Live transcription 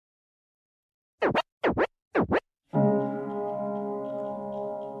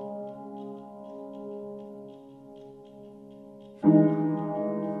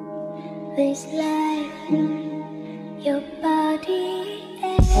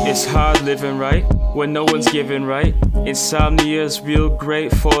It's hard living right when no one's giving right. Insomnia's real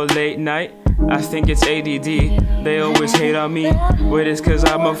great for a late night. I think it's ADD, they always hate on me. Wait, it's cause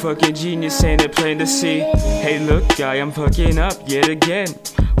I'm a fucking genius, ain't it plain to see? Hey look guy, I'm fucking up yet again.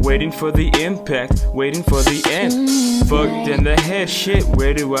 Waiting for the impact, waiting for the end. Fucked in the head, shit,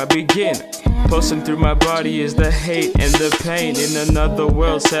 where do I begin? Pulsing through my body is the hate and the pain. In another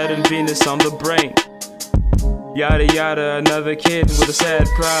world, Saturn, Venus on the brain. Yada yada, another kid with a sad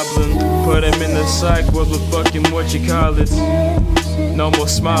problem. Put him in the psych ward with fucking what you call it. No more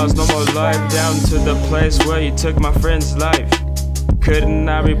smiles, no more life. Down to the place where you took my friend's life. Couldn't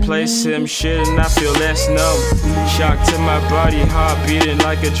I replace him? Shouldn't I feel less numb? Shock to my body, heart beating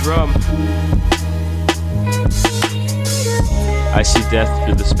like a drum. I see death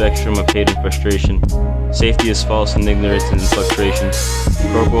through the spectrum of hate and frustration. Safety is false and ignorance is in fluctuation.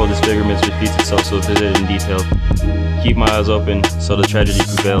 Corporal disfigurements repeats itself so vivid and detailed. Keep my eyes open so the tragedy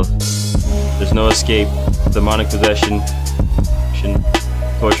prevails. There's no escape, demonic possession,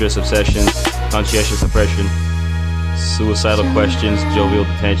 torturous obsessions, conscientious oppression, suicidal questions, jovial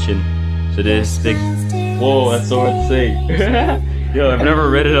detention, sadistic. Whoa, that's so hard to say. Yo, I've never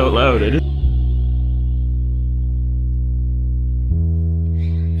read it out loud.